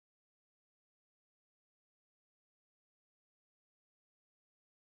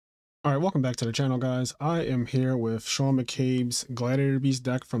All right, welcome back to the channel, guys. I am here with Sean McCabe's Gladiator Beast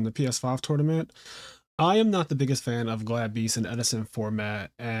deck from the PS5 tournament. I am not the biggest fan of Glad Beast and Edison format,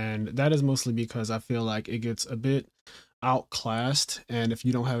 and that is mostly because I feel like it gets a bit outclassed, and if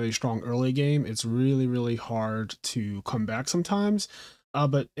you don't have a strong early game, it's really hard to come back sometimes.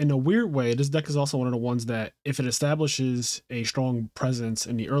 But in a weird way, this deck is also one of the ones that, if it establishes a strong presence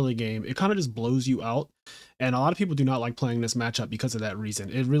in the early game, it kind of just blows you out. And a lot of people do not like playing this matchup because of that reason.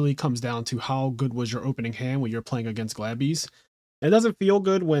 It really comes down to how good was your opening hand when you're playing against Glabbies. It doesn't feel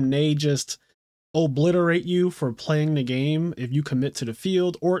good when they just obliterate you for playing the game if you commit to the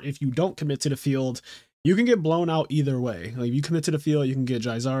field, or if you don't commit to the field, you can get blown out either way. Like, if you commit to the field, you can get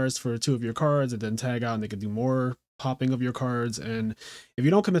Jizars for 2 of your cards and then tag out and they can do more popping of your cards. And if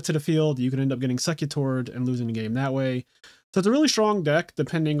you don't commit to the field, you can end up getting Secutored and losing the game that way. So it's a really strong deck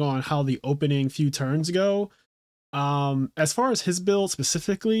depending on how the opening few turns go. As far as his build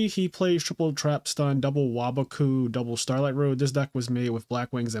specifically, he plays triple trap stun, double Wabaku, double Starlight Road. This deck was made with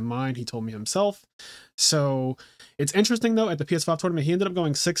Black Wings in mind, he told me himself. So it's interesting though, at the PS5 tournament, he ended up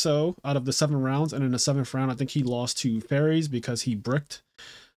going 6-0 out of the 7 rounds, and in the 7th round, I think he lost to Fairies because he bricked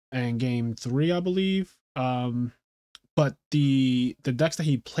in game 3, I believe. But the decks that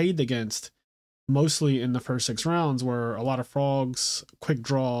he played against mostly in the first 6 rounds were a lot of frogs, quick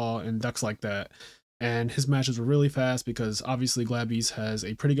draw, and decks like that. And his matches were really fast because obviously Glabbies has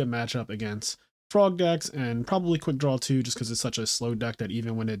a pretty good matchup against frog decks and probably quick draw too, just because it's such a slow deck that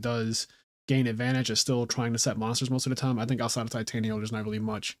even when it does gain advantage, it's still trying to set monsters most of the time. I think outside of Titanium, there's not really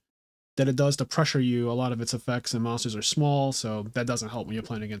much that it does to pressure you. A lot of its effects and monsters are small, so that doesn't help when you're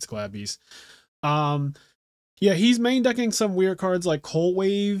playing against Glabbies. Yeah, he's main decking some weird cards like Cold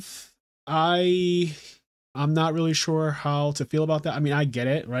Wave. I'm not really sure how to feel about that. I mean, I get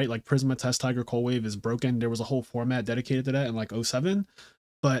it, right? Like Prisma Test Tiger Cold Wave is broken. There was a whole format dedicated to that in like 07.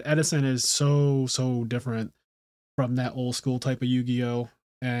 But Edison is so different from that old school type of Yu-Gi-Oh!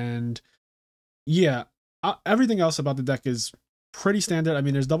 And yeah, everything else about the deck is pretty standard. I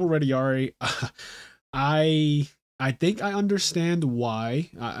mean, there's double Rediari. I I think I understand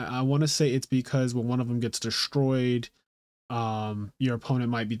why. I want to say it's because when one of them gets destroyed, your opponent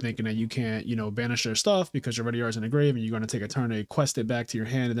might be thinking that you can't, banish their stuff because your Rediari is in the grave, and you're going to take a turn to quest it back to your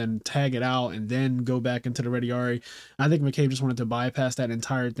hand and then tag it out and then go back into the Rediari. I think McCabe just wanted to bypass that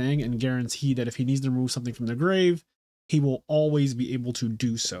entire thing and guarantee that if he needs to remove something from the grave, he will always be able to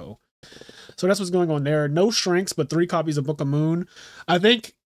do so. So that's what's going on there. No shrinks, but 3 copies of Book of Moon. I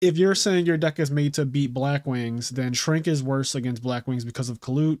think if you're saying your deck is made to beat Black Wings, then Shrink is worse against Black Wings because of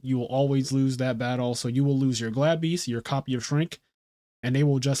Kalut. You will always lose that battle, so you will lose your Glad Beast, your copy of Shrink, and they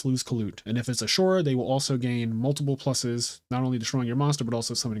will just lose Kalut. And if it's a Shore, they will also gain multiple pluses, not only destroying your monster, but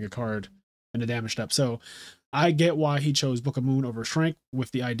also summoning a card in the damage step. So I get why he chose Book of Moon over Shrink, with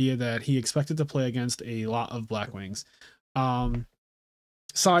the idea that he expected to play against a lot of Black Wings.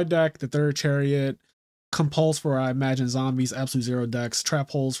 Side deck, the Third Chariot, Compulse for, I imagine, zombies, Absolute Zero decks, Trap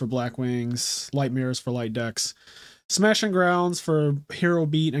Holes for Black Wings, Light Mirrors for light decks, Smashing Grounds for Hero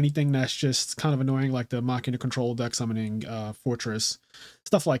Beat, anything that's just kind of annoying, like the Machina Control deck summoning Fortress,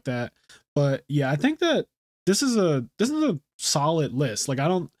 stuff like that. But yeah, I think that this is a solid list. Like, I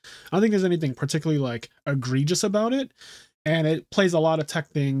don't think there's anything particularly like egregious about it, and it plays a lot of tech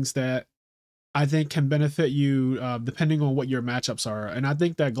things that I think can benefit you depending on what your matchups are. And I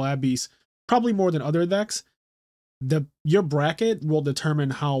think that Glad Beast, probably more than other decks, your bracket will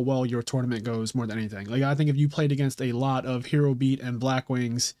determine how well your tournament goes more than anything. Like, I think if you played against a lot of Hero Beat and Black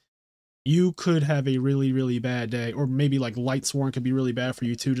Wings, you could have a really bad day. Or maybe like Light Sworn could be really bad for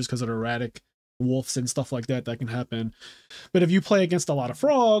you too, just because of the erratic wolves and stuff like that can happen. But if you play against a lot of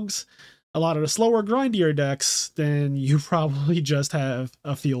frogs, a lot of the slower, grindier decks, then you probably just have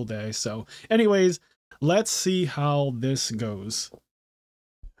a field day. So anyways, let's see how this goes.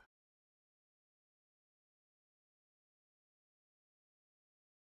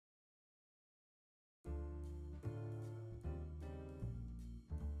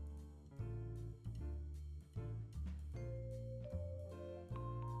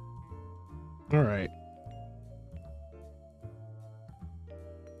 All right.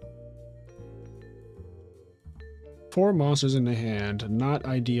 Four monsters in the hand, not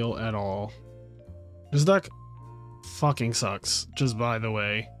ideal at all. This deck fucking sucks, just by the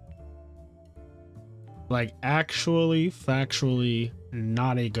way. Like, actually, factually,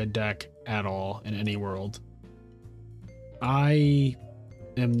 not a good deck at all in any world. I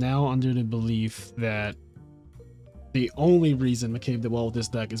am now under the belief that the only reason McCabe did well with this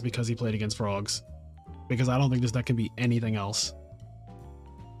deck is because he played against frogs. Because I don't think this deck can be anything else.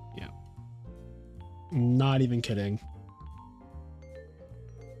 Yeah. Not even kidding.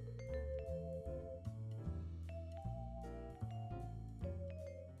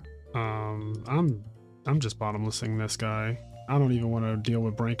 I'm just bottomlessing this guy. I don't even want to deal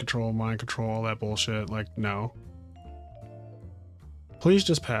with brain control, mind control, all that bullshit. Like, no. Please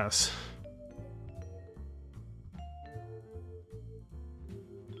just pass.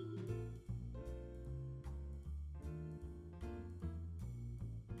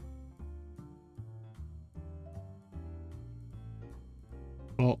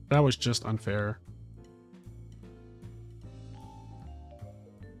 Well, that was just unfair.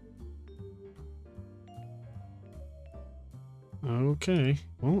 Okay,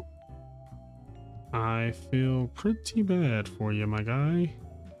 well, I feel pretty bad for you, my guy.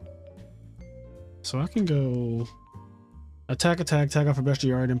 So I can go attack, tag out for best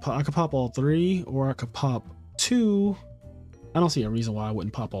yard, and I could pop all three, or I could pop two. I don't see a reason why I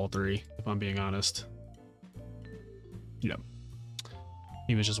wouldn't pop all three, if I'm being honest. Yep.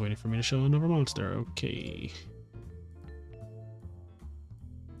 He was just waiting for me to show another monster. Okay.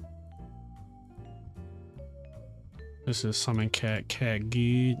 This is summon cat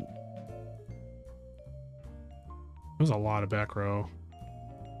good. There's a lot of back row.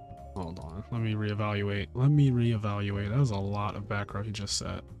 Hold on. Let me reevaluate. That was a lot of back row he just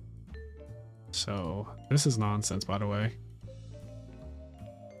set. So this is nonsense, by the way.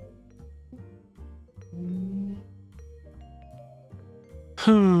 I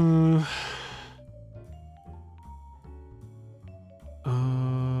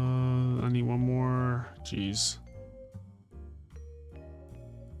need one more. Jeez.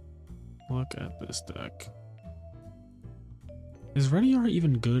 Look at this deck. Is Ready Art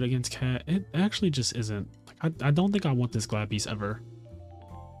even good against Cat? It actually just isn't. Like, I don't think I want this Glad Beast ever.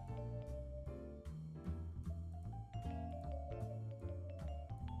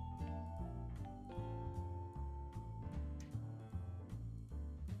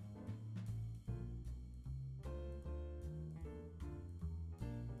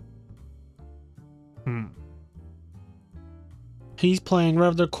 He's playing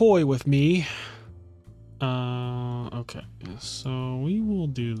rather coy with me. Okay, so we will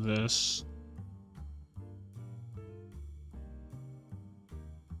do this.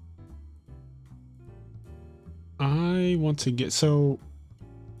 I want to get, so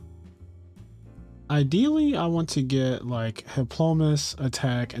ideally I want to get like Hiplomas,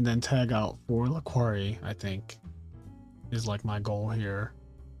 attack, and then tag out for Laquari, I think, is like my goal here.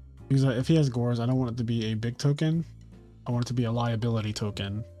 Because if he has Gores, I don't want it to be a big token. I want it to be a liability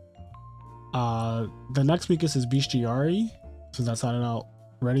token. The next weakest is Bestiari, since I started out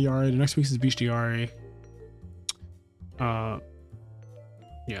Ready Ari. The next weakest is Bestiari. Yeah,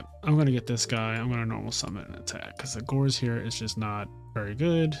 I'm gonna get this guy. I'm gonna normal summon and attack because the Gores here is just not very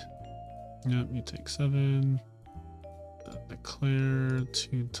good. Yep, you take 7. Declare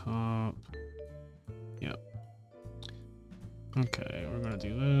 2 top. Yep. Okay, we're gonna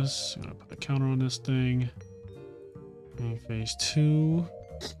do this. I'm gonna put the counter on this thing. And phase 2.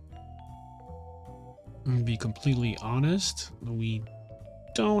 And be completely honest, we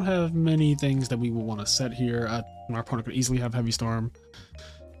don't have many things that we will want to set here. Our opponent could easily have Heavy Storm.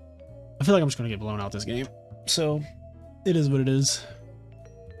 I feel like I'm just gonna get blown out this game, so it is what it is.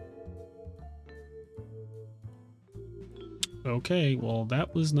 Okay, well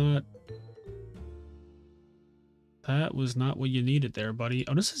that was not what you needed there, buddy.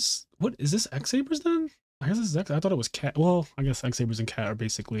 Oh, this is, what is this, X-Sabers then? I guess this is X. I thought it was Cat. Well, I guess X-Sabers and Cat are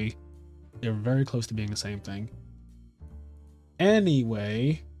basically, they're very close to being the same thing.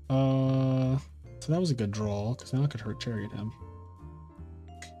 Anyway, so that was a good draw, because now I could hurt Chariot him.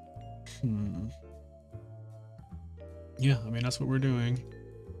 Yeah, I mean, that's what we're doing.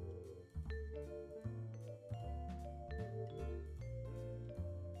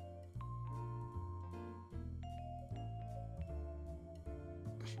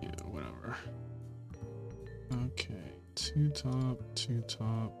 Yeah, whatever. Okay, 2 top,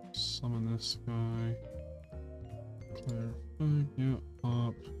 summon this guy. Clear 5, yeah,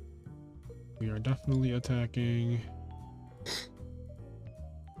 up. We are definitely attacking.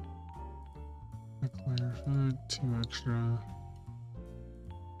 Clear 5, 2 extra.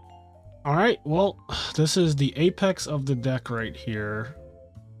 Alright, well, this is the apex of the deck right here.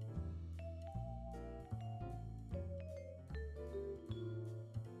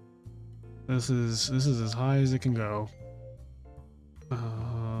 This is as high as it can go.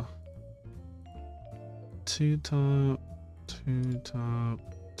 2 top, 2 top,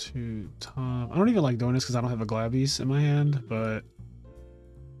 2 top. I don't even like doing this because I don't have a Glabies in my hand, but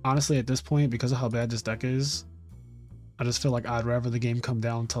honestly at this point, because of how bad this deck is, I just feel like I'd rather the game come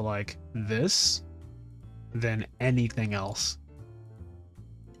down to like this than anything else.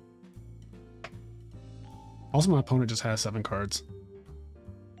 Also, my opponent just has 7 cards.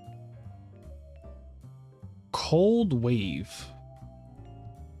 Cold Wave.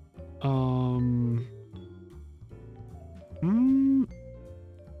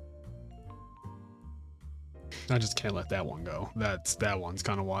 I just can't let that one go. That one's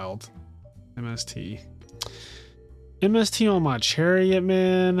kind of wild. MST. MST on my chariot,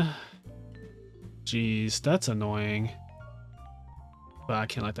 man. Jeez, that's annoying. But I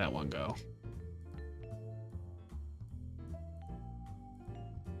can't let that one go.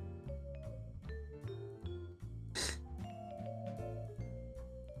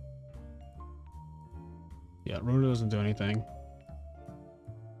 Yeah, Roto doesn't do anything.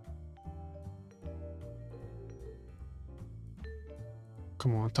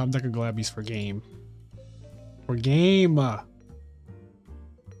 Come on, top deck of Glabbies for game. For game!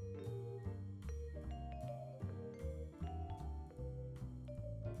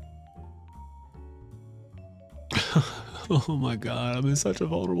 Oh my god, I'm in such a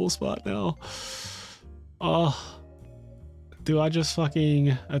vulnerable spot now. Do I just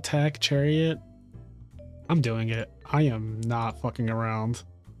fucking attack Chariot? I'm doing it. I am not fucking around.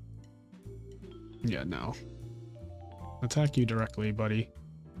 Yeah, no. Attack you directly, buddy.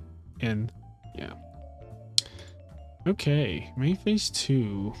 Yeah. Okay, main phase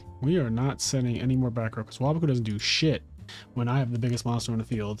 2. We are not setting any more back row because Wabaku doesn't do shit when I have the biggest monster on the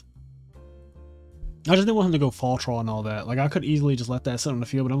field. I just didn't want him to go fall troll and all that. Like, I could easily just let that sit on the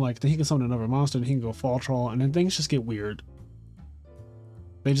field, but I'm like, then he can summon another monster, then he can go fall troll, and then things just get weird.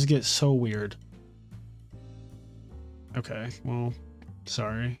 They just get so weird. Okay, well,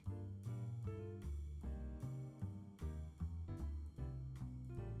 sorry.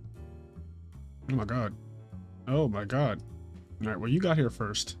 Oh my god. Oh my god. Alright, well, you got here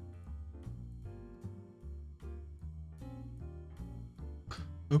first.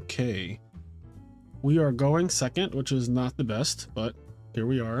 Okay. We are going second, which is not the best, but here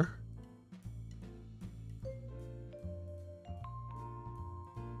we are.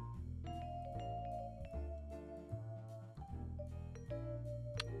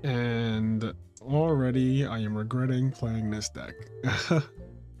 And already I am regretting playing this deck.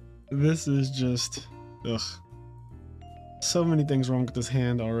 This is just, ugh. So many things wrong with this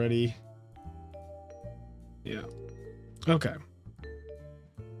hand already. Yeah. Okay.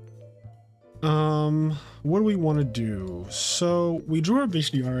 What do we want to do? So we drew our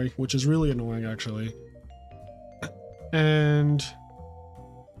Bestiari, which is really annoying actually. And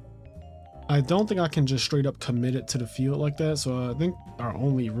I don't think I can just straight up commit it to the field like that. So I think our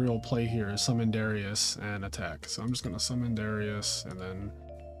only real play here is summon Darius and attack. So I'm just gonna summon Darius and then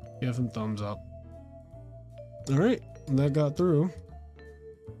give him thumbs up. All right, that got through.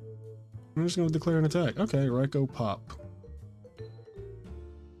 I'm just gonna declare an attack. Okay, Raiko pop.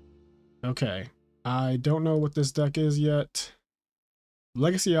 Okay, I don't know what this deck is yet.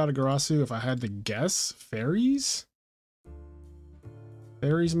 Legacy Adagarasu, if I had to guess, fairies?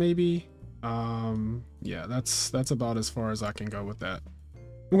 Fairies maybe? Yeah, that's about as far as I can go with that.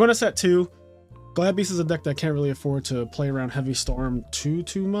 I'm gonna set 2. Glad Beast is a deck that can't really afford to play around Heavy Storm too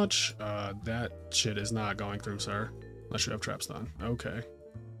much. That shit is not going through, sir. Unless you have Trap Stun. Okay.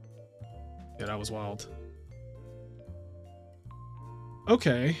 Yeah, that was wild.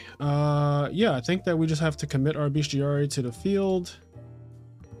 Okay, yeah, I think that we just have to commit our Bestiari to the field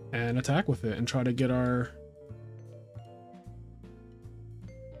and attack with it and try to get our...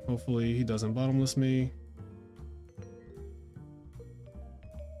 Hopefully he doesn't bottomless me.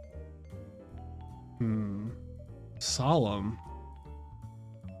 Solemn.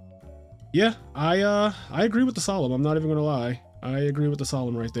 Yeah, I agree with the Solemn, I'm not even gonna lie. I agree with the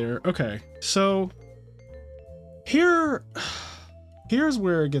Solemn right there. Okay, so here's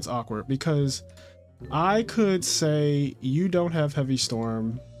where it gets awkward, because I could say you don't have Heavy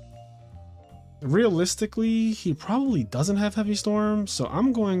Storm. Realistically, he probably doesn't have Heavy Storm, so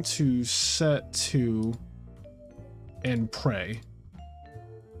I'm going to set 2 and pray,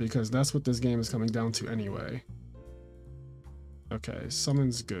 because that's what this game is coming down to anyway. Okay,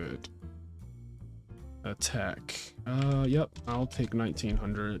 summon's good. Attack. Yep, I'll take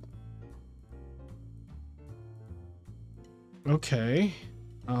 1900. Okay.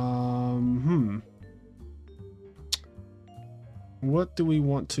 What do we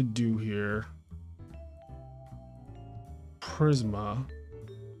want to do here? Prisma.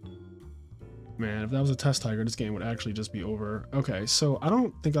 Man, if that was a test tiger, this game would actually just be over. Okay, so I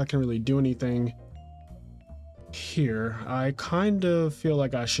don't think I can really do anything here. I kind of feel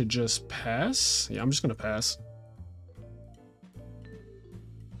like I should just pass. Yeah, I'm just gonna pass.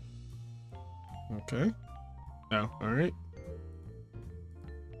 Okay. Oh, alright.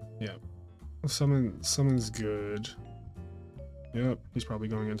 Yep. Summons good. Yep, he's probably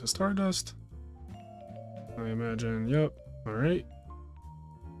going into Stardust. I imagine. Yep. All right.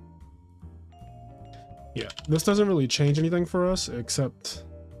 Yeah, this doesn't really change anything for us, except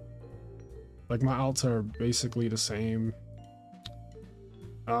like my alts are basically the same.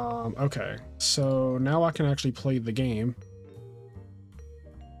 Okay, so now I can actually play the game.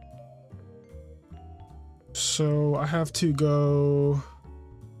 So I have to go.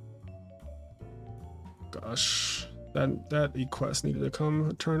 Gosh, that quest needed to come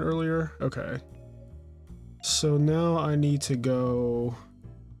a turn earlier. Okay. So now I need to go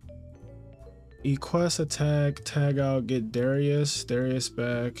Equest attack, tag out, get Darius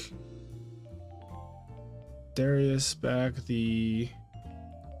back. Darius back the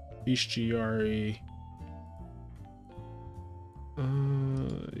Bestiari.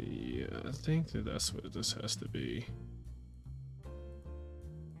 Yeah, I think that's what this has to be.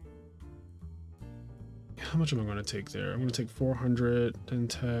 How much am I going to take there? I'm going to take 400, then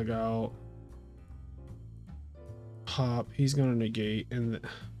tag out. Pop, he's going to negate, and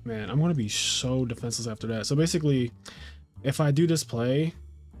man, I'm going to be so defenseless after that. So basically, if I do this play,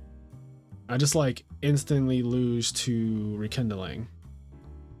 I just like instantly lose to Rekindling,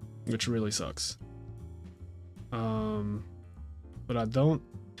 which really sucks. But I don't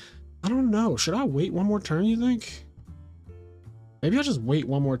know. Should I wait one more turn, you think? Maybe I'll just wait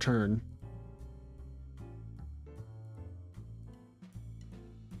one more turn.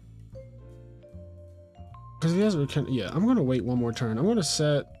 Because if he has yeah, I'm gonna wait one more turn. I'm gonna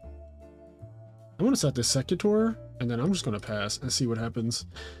set this Secutor, and then I'm just gonna pass and see what happens.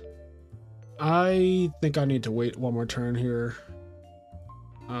 I think I need to wait one more turn here.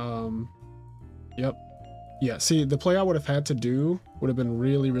 Yep. Yeah, see, the play I would have had to do would have been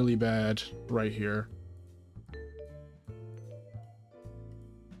really, really bad right here.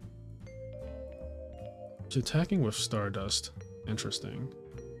 It's attacking with Stardust. Interesting.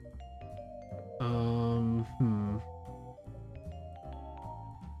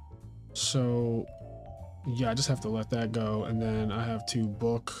 So, yeah, I just have to let that go, and then I have to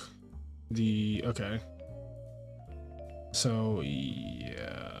book the... Okay. So,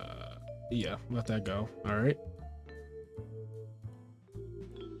 yeah, let that go. All right.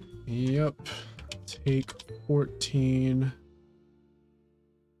 Yep. Take 14.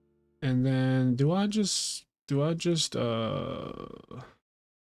 And then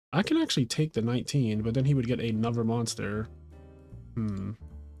I can actually take the 19, but then he would get another monster.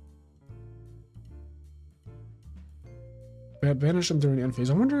 Banish them during the end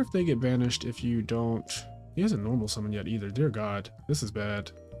phase. I wonder if they get banished if you don't... He hasn't normal summoned yet either. Dear God, this is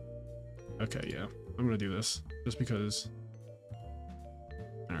bad. Okay, yeah. I'm gonna do this. Just because...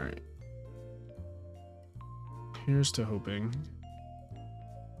 Alright. Here's to hoping.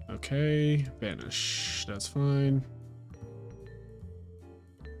 Okay, banish. That's fine.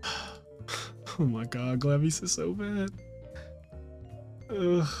 Oh my God, Glavis is so bad.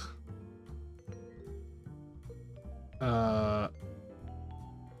 Ugh.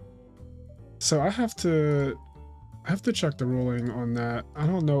 So I have to check the ruling on that. I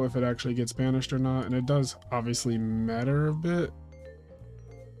don't know if it actually gets banished or not, and it does obviously matter a bit.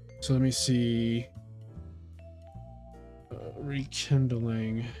 So let me see.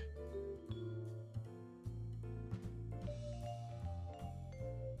 Rekindling.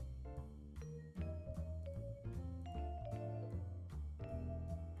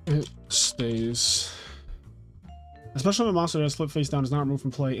 It stays. Especially when a monster that has flip face down is not removed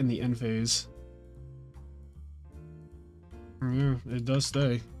from play in the end phase. Yeah, it does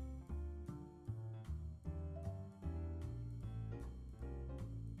stay.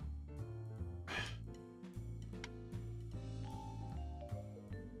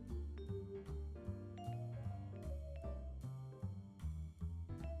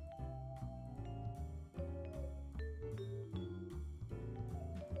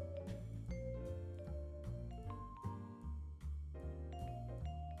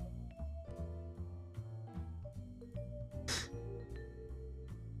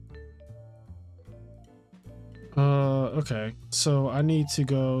 Okay, so I need to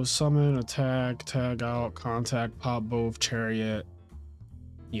go summon, attack, tag out, contact, pop both, chariot.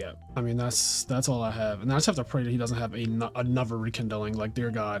 Yeah, I mean, that's all I have. And I just have to pray that he doesn't have another rekindling, like,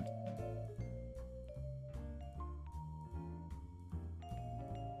 dear God.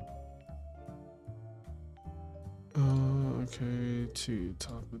 Okay, to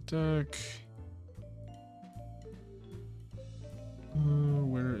top of deck.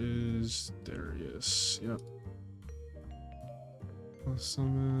 Where is Darius? Yep.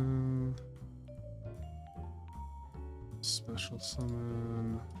 Summon. Special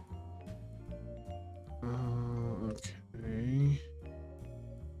summon. Okay.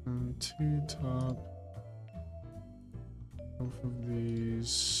 And 2 top. Both of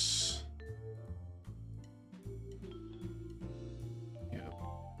these. Yeah.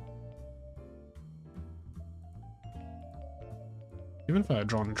 Even if I had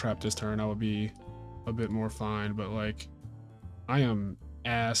drawn a trap this turn, I would be a bit more fine, but like, I am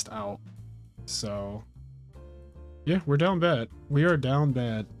assed out. So, yeah, we're down bad. We are down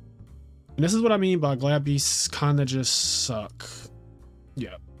bad. And this is what I mean by Glad Beasts kind of just suck.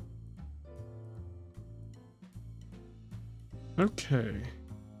 Yeah. Okay.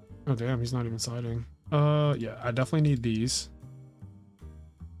 Oh, damn, he's not even siding. Yeah, I definitely need these.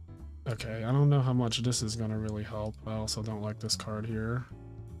 Okay, I don't know how much this is gonna really help. I also don't like this card here.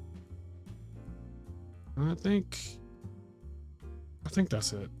 I think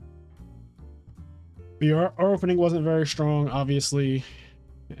that's it. Our opening wasn't very strong, obviously.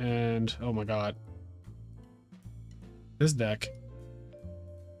 And, oh my god. This deck.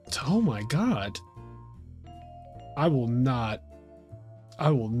 Oh my god. I will not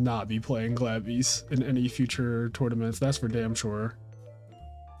be playing Glad Beasts in any future tournaments. That's for damn sure.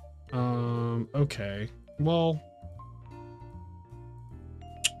 Okay. Well,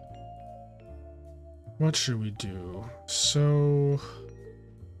 what should we do? So,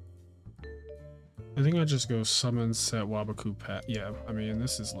 I think I just go summon, set, Wabaku, Pat. Yeah, I mean,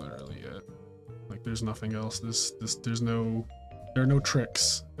 this is literally it. Like, there's nothing else. There are no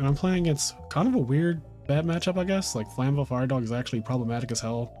tricks. And I'm playing against kind of a weird, bad matchup, I guess. Like, Flammable Fire Dog is actually problematic as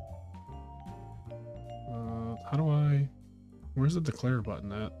hell. How do I... Where's the declare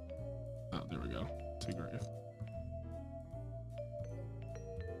button at? Oh, there we go. Too grave.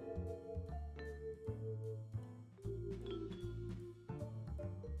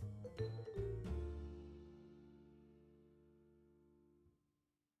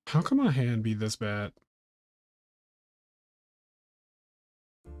 How can my hand be this bad?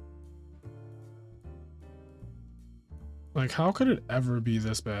 Like, how could it ever be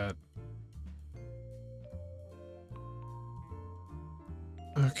this bad?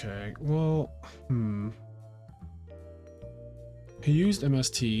 Okay, well, he used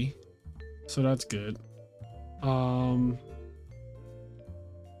MST, so that's good. Honestly,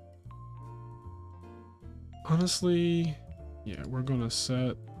 yeah, we're gonna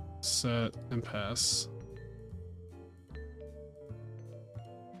set, and pass.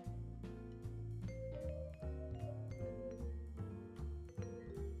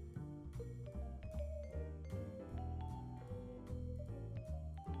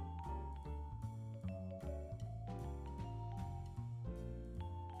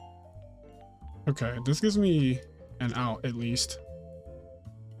 Okay, this gives me an out at least.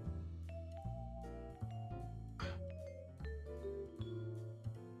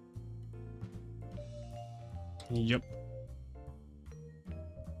 Yep.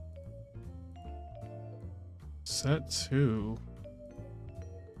 Set 2.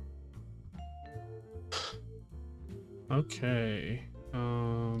 Okay.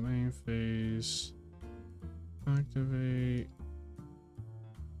 Main phase. Activate.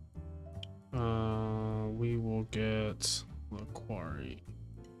 We will get the quarry.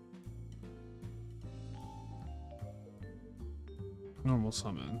 Normal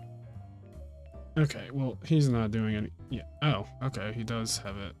summon. Okay, well, he's not doing any. Yeah. Oh, okay, he does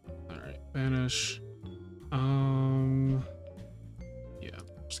have it. Alright, banish. Yeah, I'm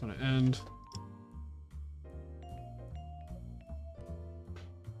just gonna end.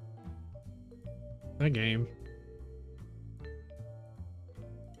 That game.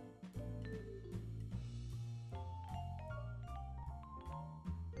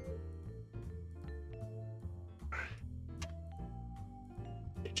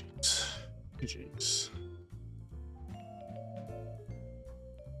 GG's.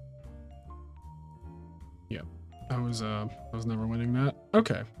 Yep, I was never winning that.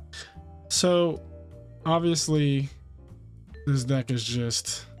 Okay, so obviously this deck is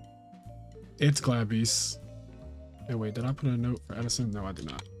just, it's Glad Beasts. Hey, wait, did I put a note for Edison? No, I did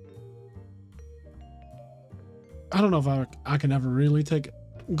not. I don't know if I can ever really take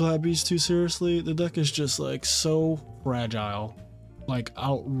Glad Beasts too seriously. The deck is just like so fragile. Like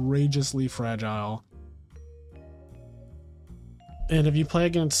outrageously fragile. And if you play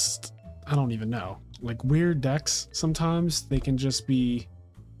against, I don't even know, like weird decks, sometimes they can just be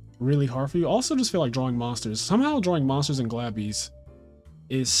really hard for you. Also just feel like drawing monsters. Somehow drawing monsters in Glad Beasts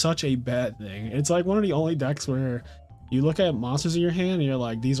is such a bad thing. It's like one of the only decks where you look at monsters in your hand and you're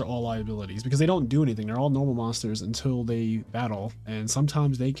like, these are all liabilities, because they don't do anything. They're all normal monsters until they battle, and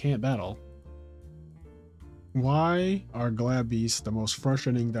sometimes they can't battle. Why are Glad Beasts the most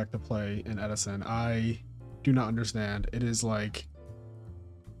frustrating deck to play in Edison? I do not understand. It is like...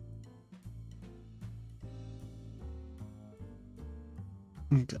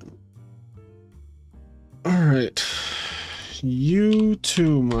 Okay. All right. You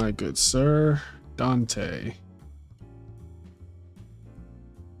too, my good sir. Dante.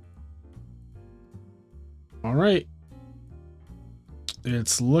 All right.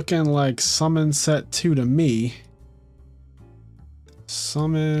 It's looking like summon set 2 to me.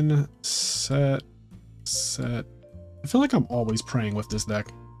 Summon set. I feel like I'm always praying with this deck.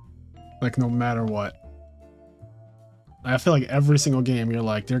 Like, no matter what. I feel like every single game you're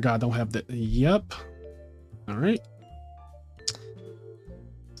like, dear God, don't have the... Yep. All right.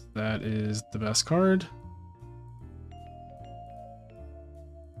 That is the best card.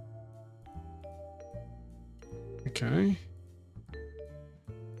 Okay.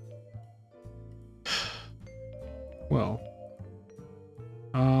 Well.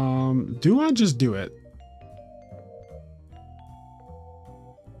 Do I just do it?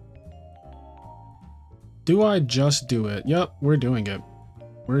 Do I just do it? Yep, we're doing it.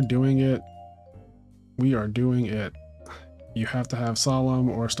 We're doing it. We are doing it. You have to have Solemn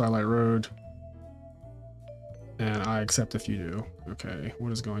or Starlight Road. And I accept if you do. Okay,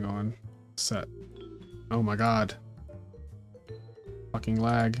 what is going on? Set. Oh my god. Fucking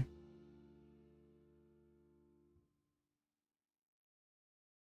lag.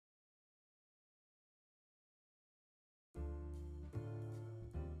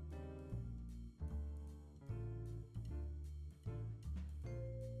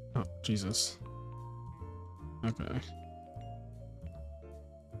 Oh, Jesus. Okay.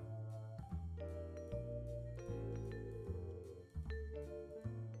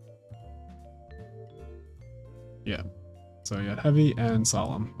 Yeah. So yeah, heavy and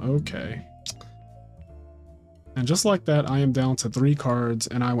solemn. Okay. And just like that, I am down to 3 cards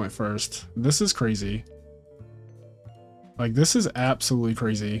and I went first. This is crazy. Like, this is absolutely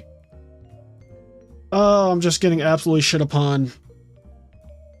crazy. Oh, I'm just getting absolutely shit upon.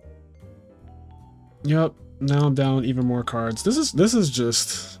 Yep. Now I'm down even more cards. This is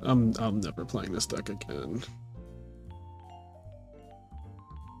just I'm never playing this deck again.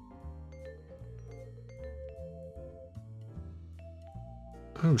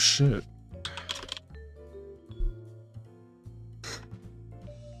 Oh shit.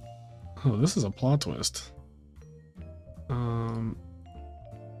 Oh, this is a plot twist.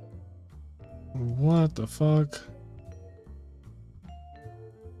 What the fuck?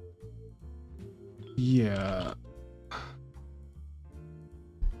 Yeah.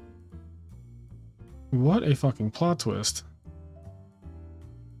 What a fucking plot twist.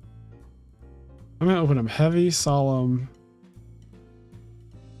 I'm gonna open up heavy, solemn.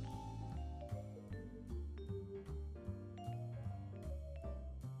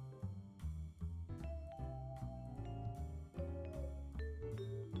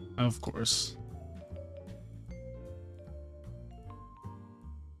 Of course.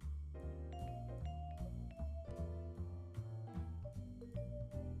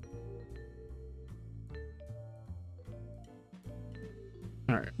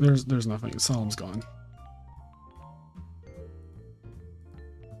 All right, there's nothing. Solemn's gone.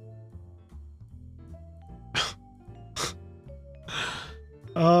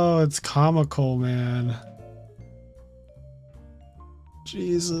 Oh, it's comical, man.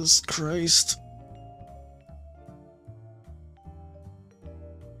 Jesus Christ.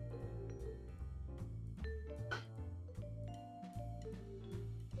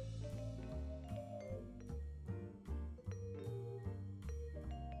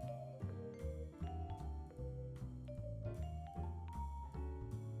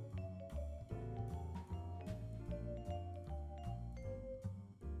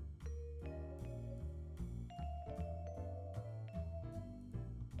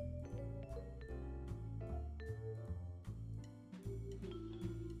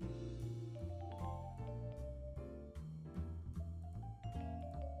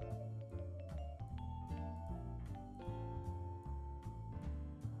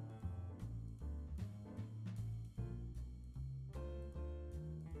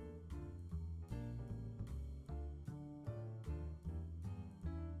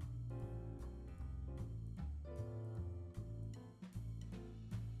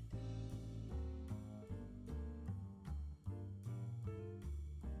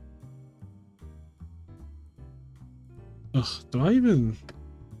 Ugh, do I even...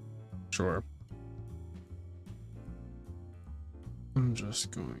 Sure. I'm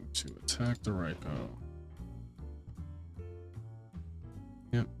just going to attack the right. Oh.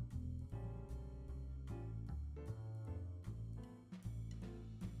 Yep.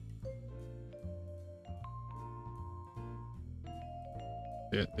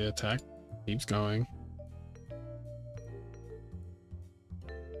 The attack keeps going.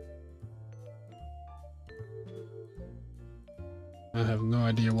 I have no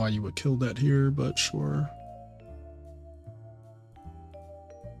idea why you would kill that here, but sure.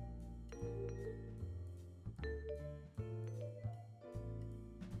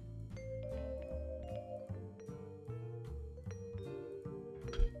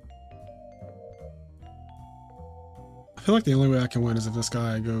 I feel like the only way I can win is if this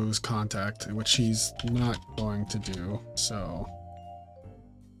guy goes contact, which he's not going to do, so...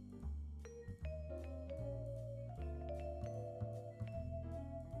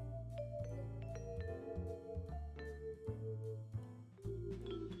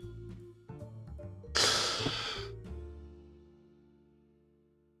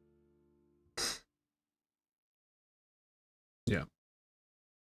 Yeah.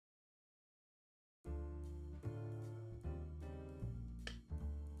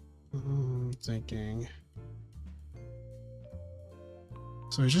 I'm thinking.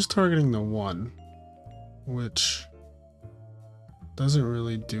 So he's just targeting the 1, which doesn't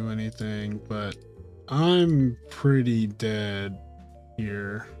really do anything, but I'm pretty dead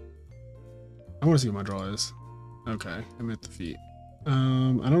here. I want to see what my draw is. Okay, I'm at the feet. I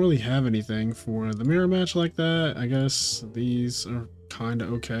don't really have anything for the mirror match like that. I guess these are kind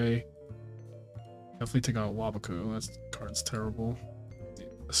of okay. Definitely take out Wabaku. That card's terrible.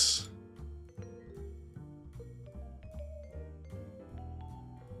 Yes.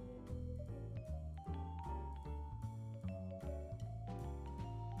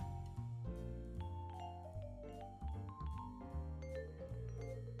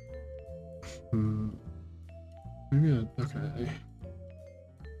 Maybe okay.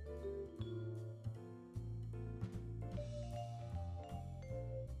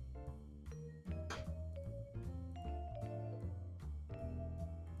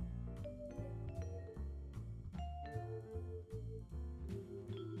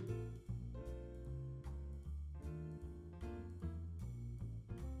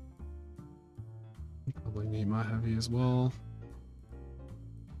 Probably need my heavy as well.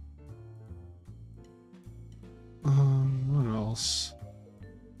 What else?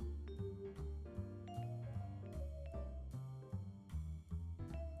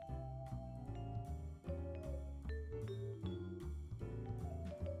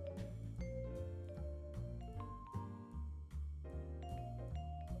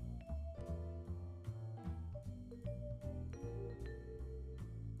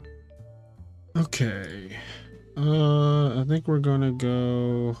 Okay. I think we're gonna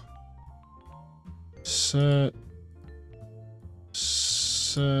go set,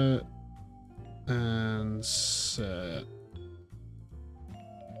 and set.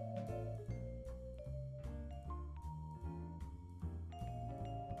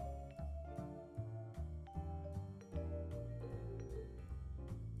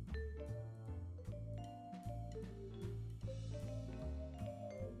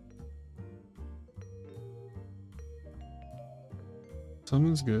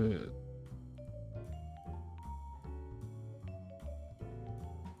 Someone's good.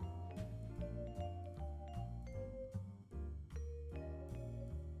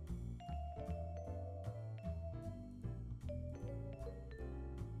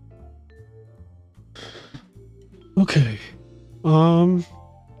 Okay.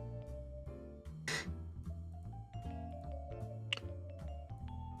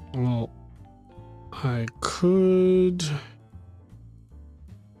 Well, I could...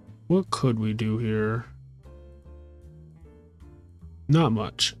 What could we do here? Not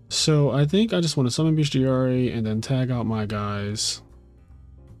much. So I think I just want to summon Bestiari and then tag out my guys.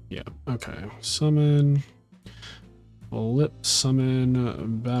 Yeah, okay. Summon, flip,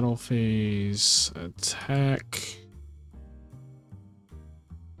 summon, battle phase, attack.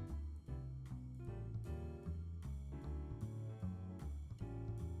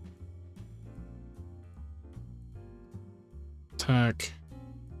 Attack.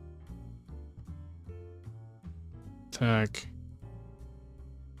 Attack.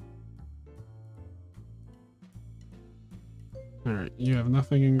 Alright, you have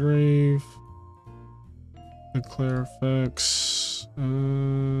nothing engraved. Declare effects.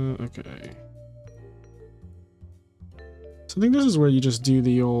 Okay. So I think this is where you just do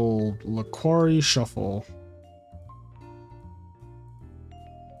the old Laquari shuffle.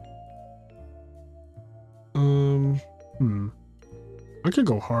 I could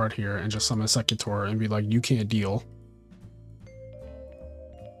go hard here and just summon Secutor and be like, you can't deal.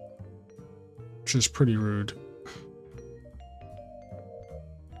 Which is pretty rude.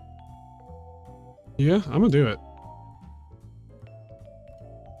 Yeah, I'm gonna do it.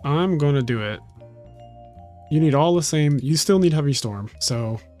 I'm gonna do it. You need all the same. You still need Heavy Storm.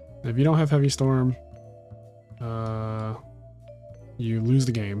 So if you don't have Heavy Storm, you lose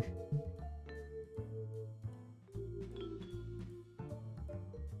the game.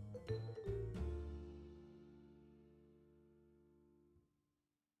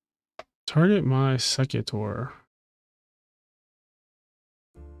 Target my Secutor.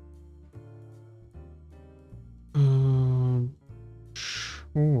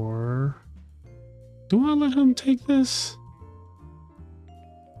 Sure. Do I let him take this?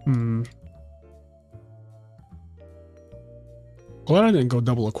 Glad I didn't go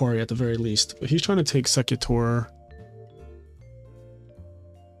double Aquari at the very least, but he's trying to take Secutor.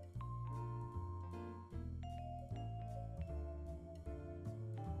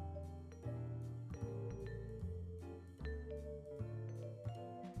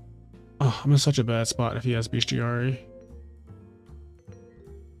 Oh, I'm in such a bad spot if he has Bestiary.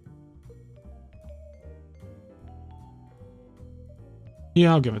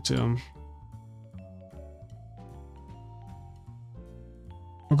 Yeah, I'll give it to him.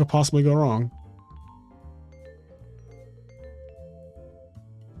 What could possibly go wrong?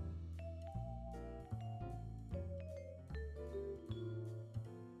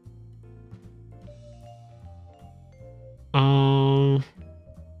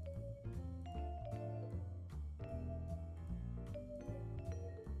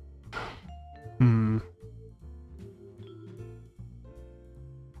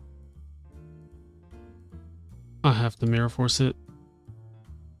 I have to Mirror Force it.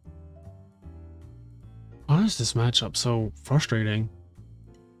 Why is this matchup so frustrating?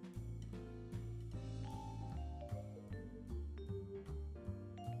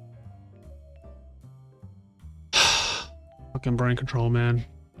 Fucking brain control, man.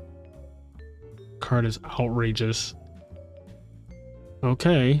 Card is outrageous.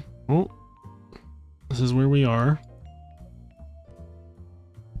 Okay, well, this is where we are.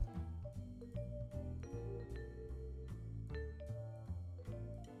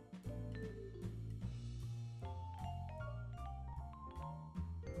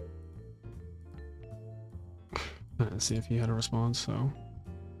 Let's see if he had a response, so.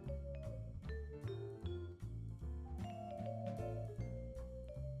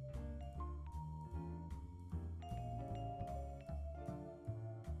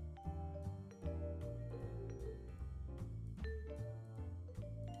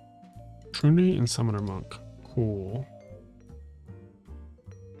 Trinity and Summoner Monk. Cool.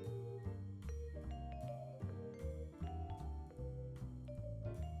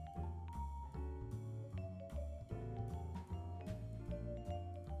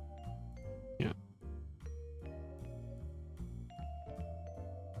 Yeah.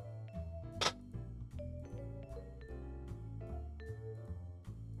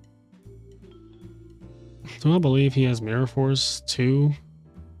 Do I believe he has Mirror Force too?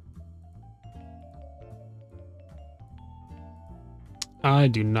 I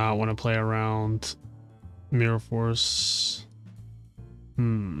do not want to play around Mirror Force. Yeah,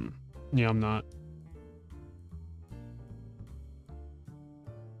 I'm not.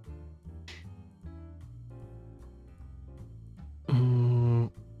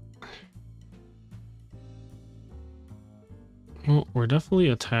 Well, we're definitely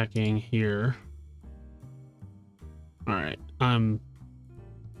attacking here. All right, I'm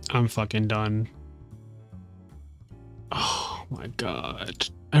fucking done. Oh my god.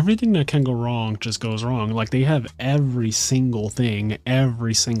 Everything that can go wrong just goes wrong. Like, they have every single thing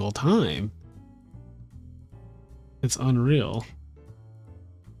every single time. It's unreal.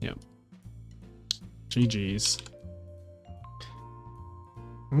 Yep. GG's.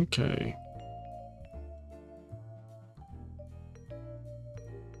 Okay.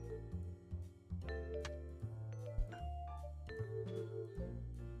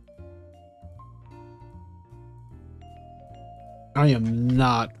 I am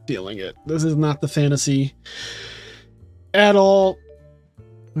not feeling it. This is not the fantasy at all.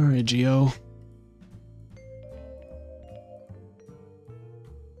 All right, Geo.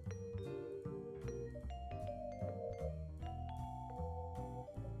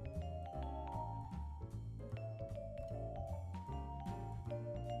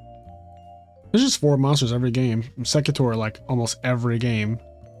 There's just 4 monsters every game. Secutor like almost every game.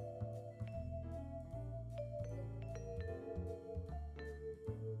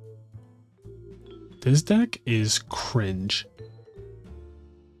 This deck is cringe.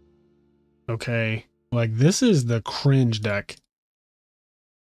 Okay, like this is the cringe deck.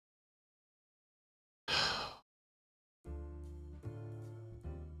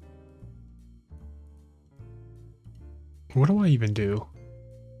 What do I even do?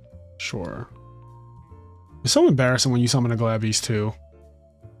 Sure. It's so embarrassing when you summon a Glad Beast too.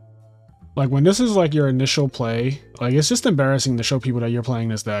 Like when this is like your initial play, like it's just embarrassing to show people that you're playing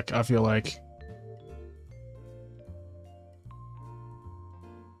this deck, I feel like.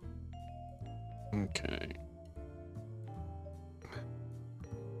 Okay.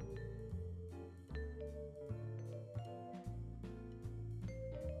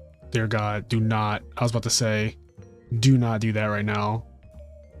 Dear God, do not, I was about to say, do not do that right now.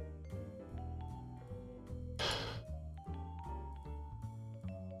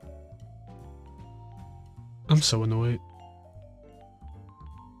 I'm so annoyed.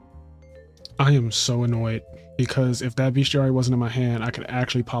 I am so annoyed because if that bestiary wasn't in my hand, I could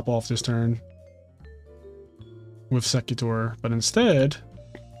actually pop off this turn with Secutor, but instead,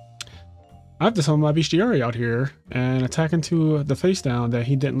 I have to summon my bestiary out here and attack into the face down that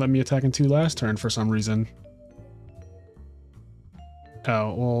he didn't let me attack into last turn for some reason.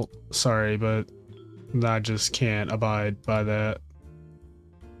 Oh, well, sorry, but I just can't abide by that.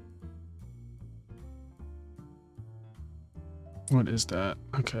 What is that?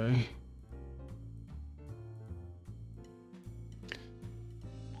 Okay.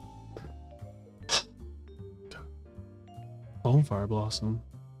 Oh, Fire Blossom.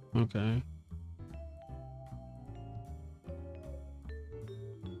 Okay.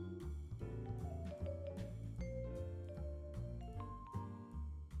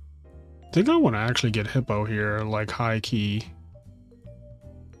 I think I want to actually get Hippo here, like high key.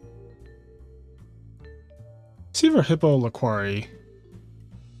 See for Hippo Laquari.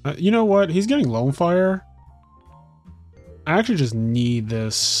 You know what? He's getting Lone Fire. I actually just need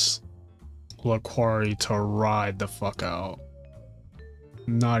this Laquari to ride the fuck out.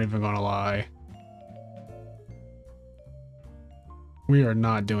 Not even gonna lie. We are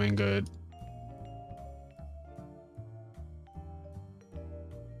not doing good.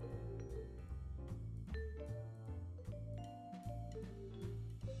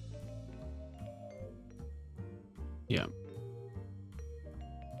 Yeah.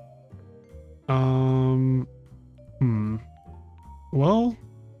 Well,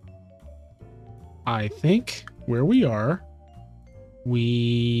 I think where we are,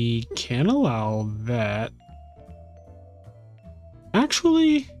 we can allow that.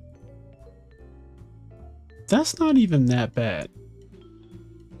 Actually, that's not even that bad.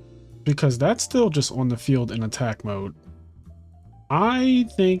 Because that's still just on the field in attack mode. I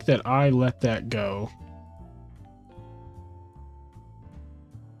think that I let that go.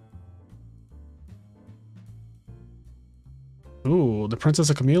 Ooh, the Princess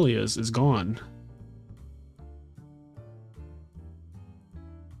of Camellias is gone.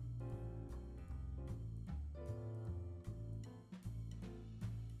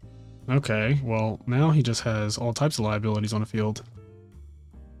 Okay, well, now he just has all types of liabilities on the field.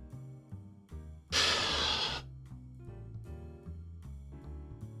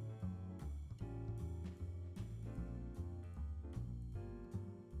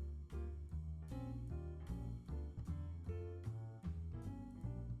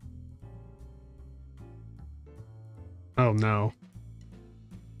 Oh no.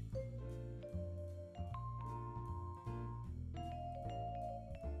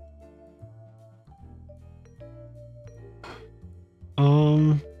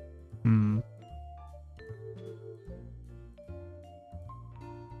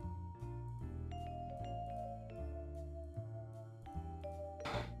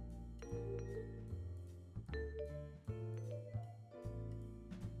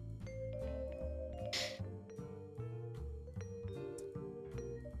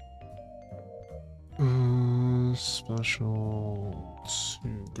 Hmm. Special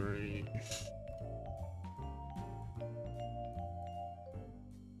to grave.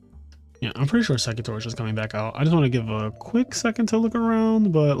 Yeah, I'm pretty sure Secutor is just coming back out. I just want to give a quick second to look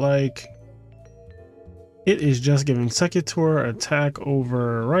around, but like, it is just giving Secutor attack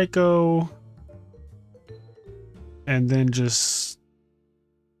over Raikou, and then just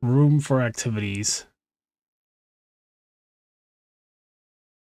room for activities.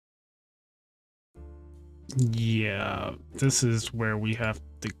 Yeah, this is where we have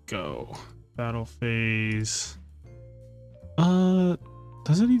to go. Battle phase.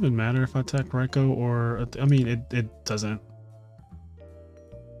 Does it even matter if I attack Raikou or... I mean, it doesn't.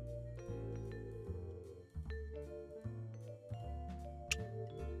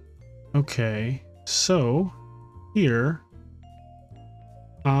 Okay, so here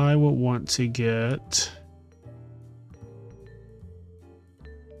I will want to get...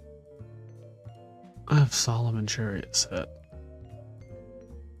 I have Solomon Chariot set.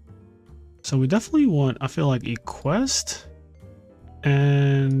 So we definitely want, I feel like, Equest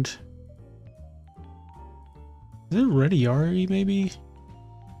and... Is it Rediari maybe?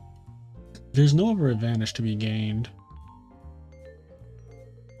 There's no other advantage to be gained.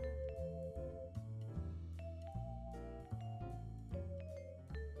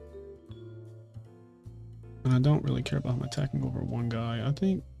 And I don't really care about him attacking over one guy. I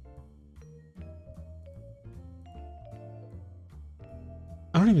think...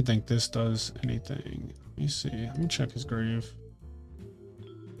 I don't even think this does anything. Let me see. Let me check his grave.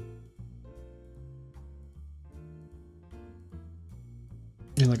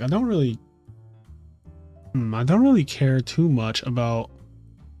 Yeah, like I don't really care too much about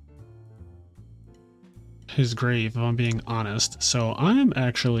his grave, if I'm being honest. So I am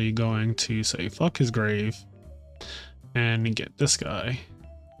actually going to say fuck his grave and get this guy.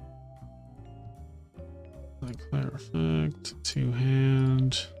 Declare effect,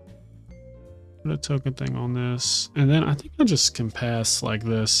 two-hand. Put a token thing on this. And then I think I just can pass like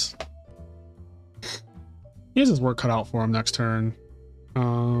this. He has his work cut out for him next turn.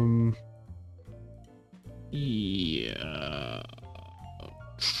 Yeah.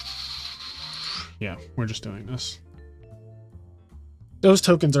 Yeah, we're just doing this. Those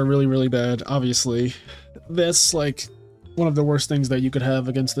tokens are really, really bad, obviously. That's like one of the worst things that you could have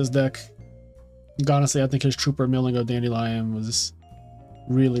against this deck. Honestly, I think his Trooper milling of Dandelion was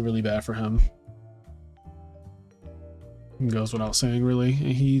really, really bad for him. It goes without saying, really.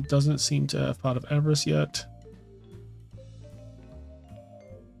 And he doesn't seem to have Pot of Avarice yet.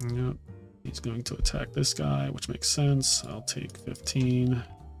 Yep. He's going to attack this guy, which makes sense. I'll take 15.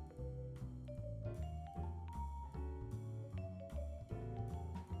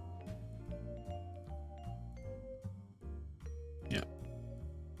 Yeah.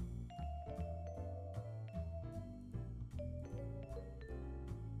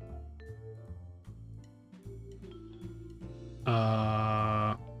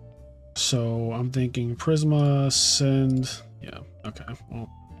 So I'm thinking Prisma, send. Yeah, okay. Well.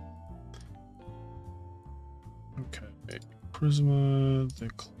 Okay. Prisma,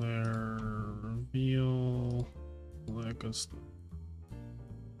 declare, reveal, Legacy.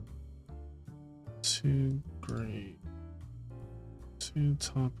 2 great. 2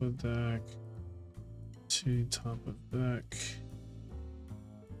 top of deck. 2 top of deck.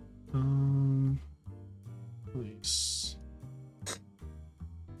 Please.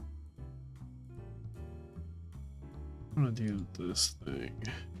 I'm gonna do this thing.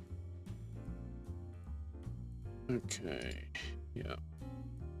 Okay, yeah.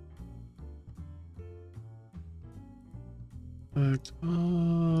 Backed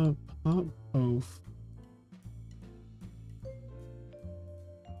up, pop both.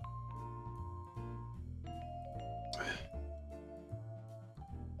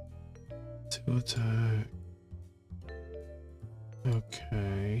 To attack.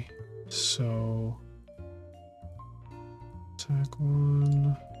 Okay, so attack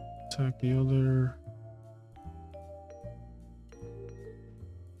one, attack the other.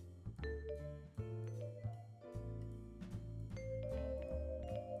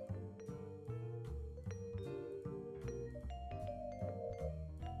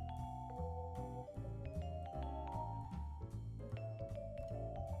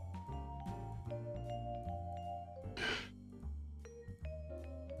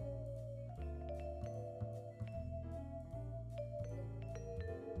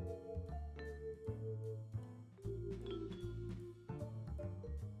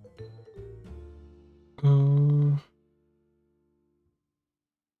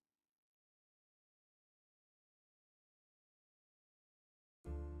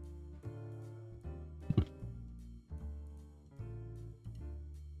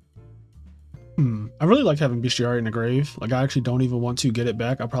 I really like having Bestiary in the grave. Like, I actually don't even want to get it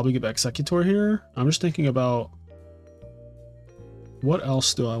back. I'll probably get back Executor here. I'm just thinking about what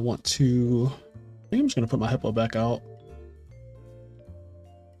else do I want to... I think I'm just going to put my Hippo back out.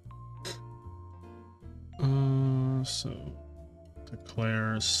 So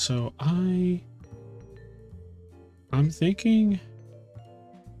declare. So I'm thinking,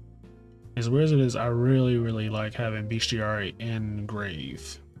 as weird as it is, I really, really like having Bestiary in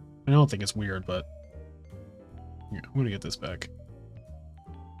grave. I don't think it's weird, but yeah, I'm gonna get this back.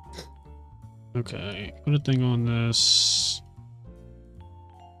 Okay, put a thing on this.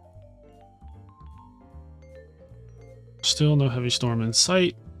 Still no heavy storm in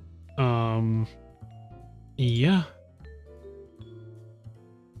sight. Yeah.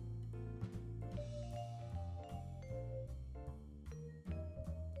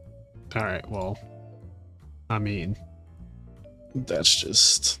 All right, well, I mean, that's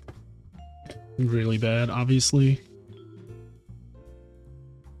just really bad, obviously.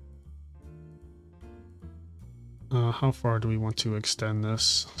 How far do we want to extend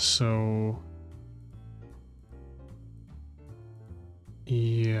this? So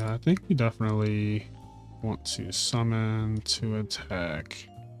yeah, I think we definitely want to summon to attack.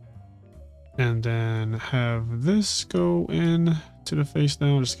 And then have this go in to the face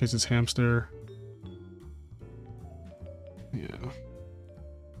down, just in case it's hamster. Yeah.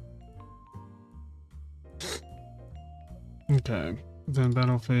 Okay. Then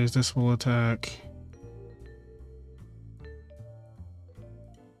battle phase, this will attack.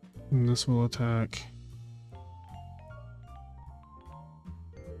 And this will attack.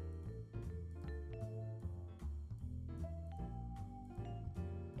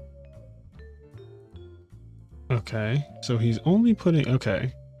 Okay, so he's only putting,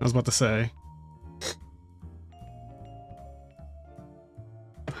 okay, I was about to say.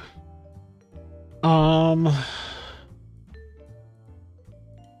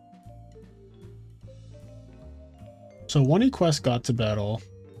 So one Equest got to battle.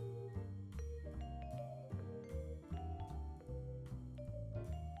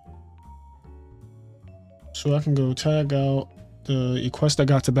 So I can go tag out the Equest that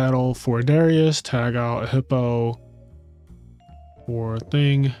got to battle for Darius, tag out a Hippo for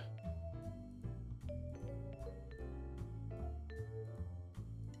Thing.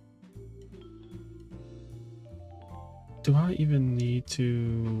 Do I even need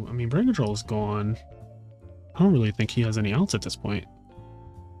to... I mean, Brain Control is gone. I don't really think he has any outs at this point.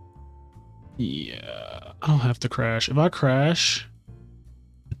 Yeah, I don't have to crash. If I crash,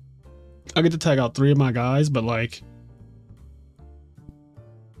 I get to tag out 3 of my guys, but like...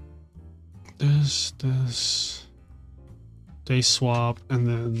 This... They swap, and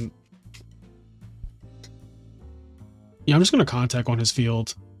then... Yeah, I'm just gonna contact on his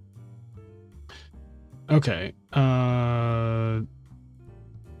field. Okay,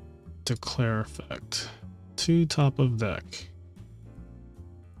 declare effect. 2 top of deck.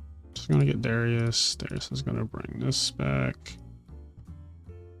 Just gonna get Darius. Darius is gonna bring this back.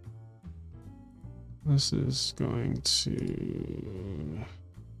 This is going to...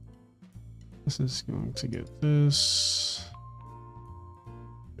 This is going to get this.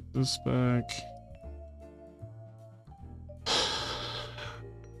 Get this back.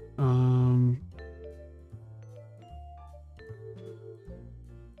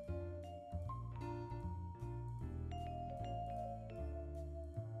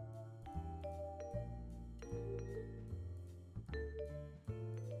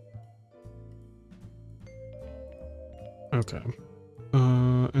 Okay.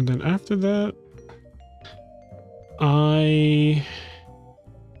 And then after that,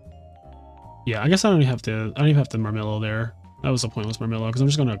 yeah, I guess I don't even have to Marmillo there. That was a pointless Marmillo because I'm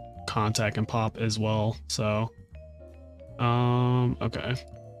just gonna contact and pop as well. So, okay.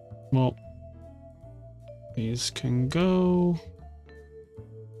 Well, these can go.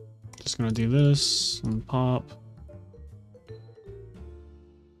 Just gonna do this and pop.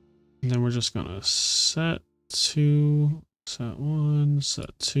 And then we're just gonna set 2, set 1, set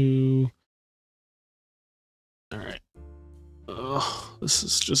 2. All right. This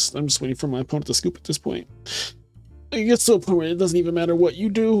is just, I'm just waiting for my opponent to scoop at this point. It gets to a point where it doesn't even matter what you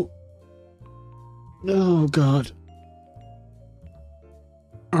do. Oh god.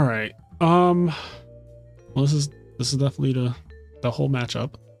 All right. Well, this is definitely the whole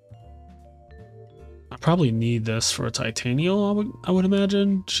matchup. I probably need this for a Titanial, I would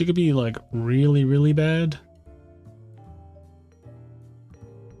imagine. She could be like really, really bad.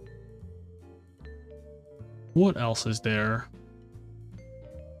 What else is there?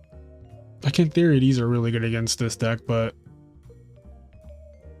 Like in theory, these are really good against this deck, but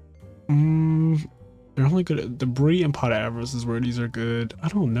they're only good at Debris and Pot Avarice is where these are good. I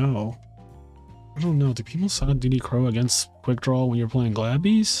don't know. Do people side DD Crow against Quick Draw when you're playing Glad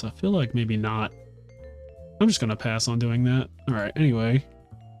Beasts? I feel like maybe not. I'm just gonna pass on doing that. All right. Anyway,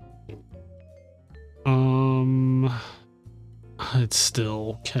 I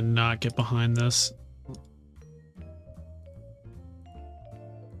still cannot get behind this.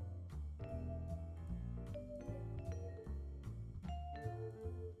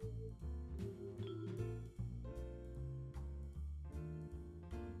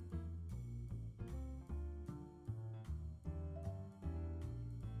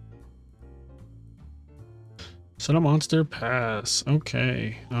 Set a monster, pass.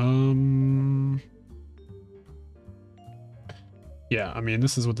 Okay. Yeah, I mean,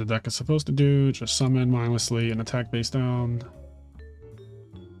 this is what the deck is supposed to do. Just summon mindlessly and attack face down.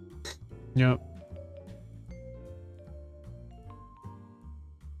 Yep.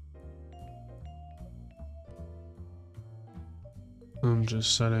 I'm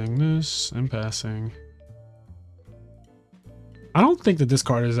just setting this and passing. I don't think that this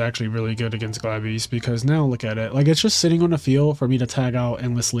card is actually really good against Glad because now look at it. Like, it's just sitting on the field for me to tag out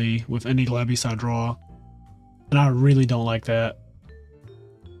endlessly with any Glad I draw. And I really don't like that.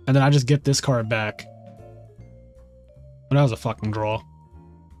 And then I just get this card back. But that was a fucking draw.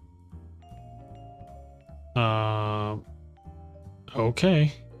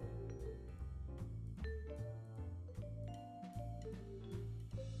 Okay.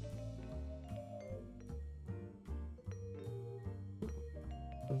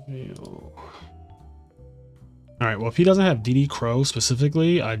 Alright, well, if he doesn't have DD Crow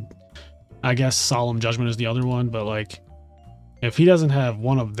specifically, I guess Solemn Judgment is the other one, but like, if he doesn't have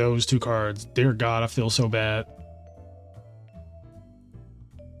one of those two cards, dear God, I feel so bad.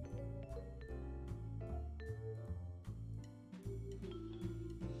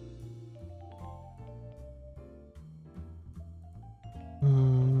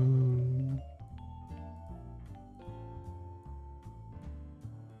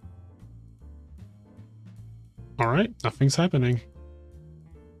 All right, nothing's happening.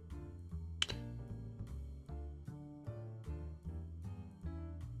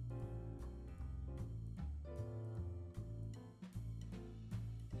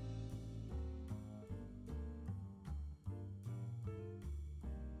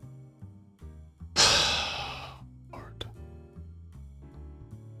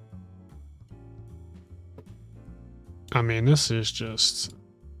 I mean, this is just,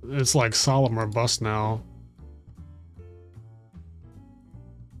 it's like solemn or bust now.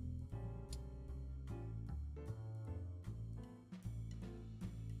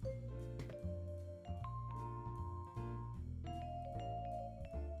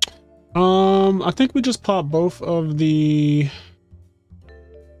 I think we just pop both of the,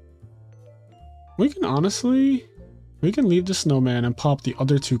 we can honestly, we can leave the snowman and pop the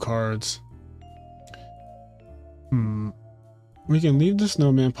other two cards. We can leave the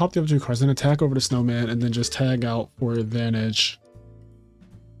snowman, pop the other two cards, then attack over the snowman, and then just tag out for advantage.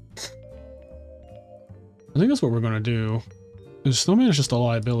 I think that's what we're gonna do. The snowman is just a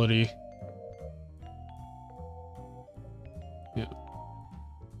liability. Yeah.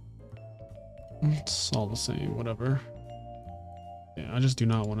 It's all the same, whatever. Yeah, I just do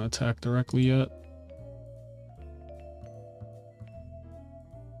not want to attack directly yet.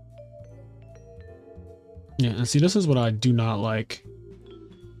 Yeah, and see, this is what I do not like.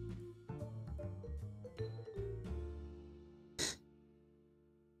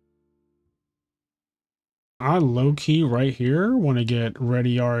 I low-key right here want to get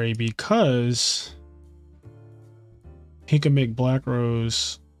Ready RA because he can make Black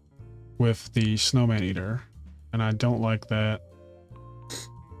Rose with the Snowman Eater, and I don't like that.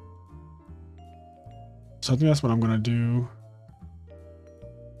 So I think that's what I'm going to do.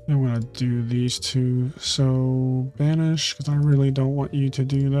 I'm going to do these two. So banish, because I really don't want you to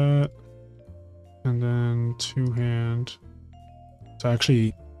do that. And then two-hand. So I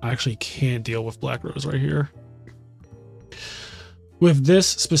actually can't deal with Black Rose right here. With this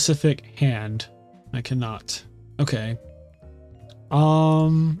specific hand, I cannot. Okay.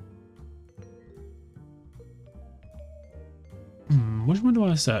 Which one do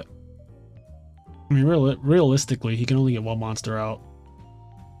I set? I mean, realistically, he can only get one monster out.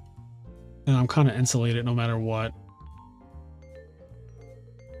 And I'm kind of insulated no matter what.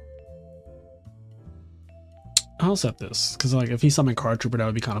 I'll set this, because like if he summoned Card Trooper, that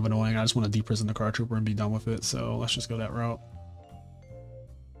would be kind of annoying. I just want to deprison the Card Trooper and be done with it, so let's just go that route.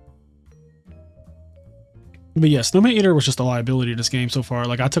 But yeah, Snowman Eater was just a liability to this game so far.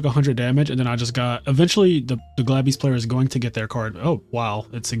 Like, I took 100 damage, and then I just got... Eventually, the Glad Beast player is going to get their card. Oh, wow.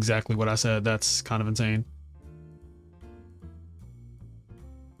 It's exactly what I said. That's kind of insane.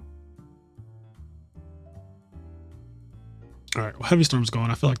 Alright, well, Heavy Storm's going.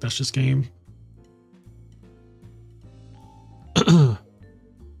 I feel like that's just game.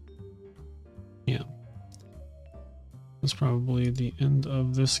 Yeah. That's probably the end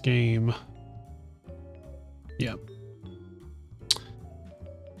of this game. Yeah.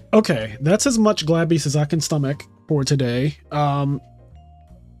 Okay, that's as much Glad Beast as I can stomach for today.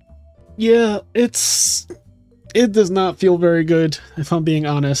 Yeah, it does not feel very good, if I'm being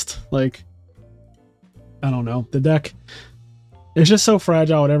honest. Like, I don't know. The deck, it's just so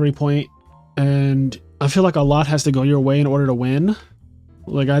fragile at every point, and I feel like a lot has to go your way in order to win.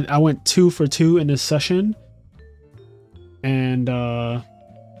 Like, I went 2 for 2 in this session, and I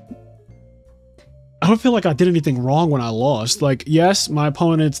don't feel like I did anything wrong when I lost. Like, yes, my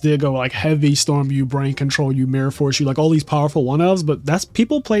opponents did go like Heavy Storm you, Brain Control you, Mirror Force you, like all these powerful 1-ofs, but that's,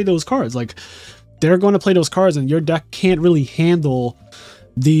 people play those cards. Like, they're going to play those cards, and your deck can't really handle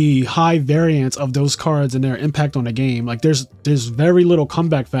the high variance of those cards and their impact on the game. Like there's very little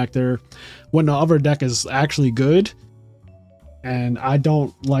comeback factor when the other deck is actually good, and I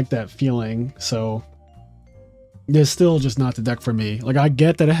don't like that feeling. So it's still just not the deck for me. Like I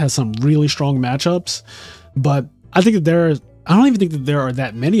get that it has some really strong matchups, but I think that I don't even think that there are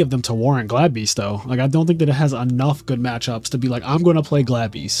that many of them to warrant Glad Beast though. Like I don't think that it has enough good matchups to be like, I'm going to play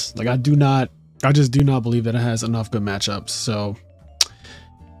Glad Beast. Like I just do not believe that it has enough good matchups. So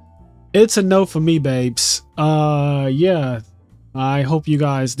it's a no for me, babes. Yeah, I hope you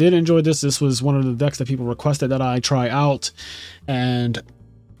guys did enjoy this. This was one of the decks that people requested that I try out, and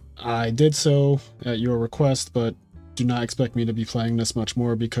I did so at your request, but do not expect me to be playing this much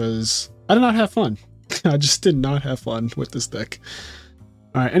more because I did not have fun. I just did not have fun with this deck.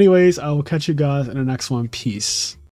 All right, anyways, I will catch you guys in the next one. Peace.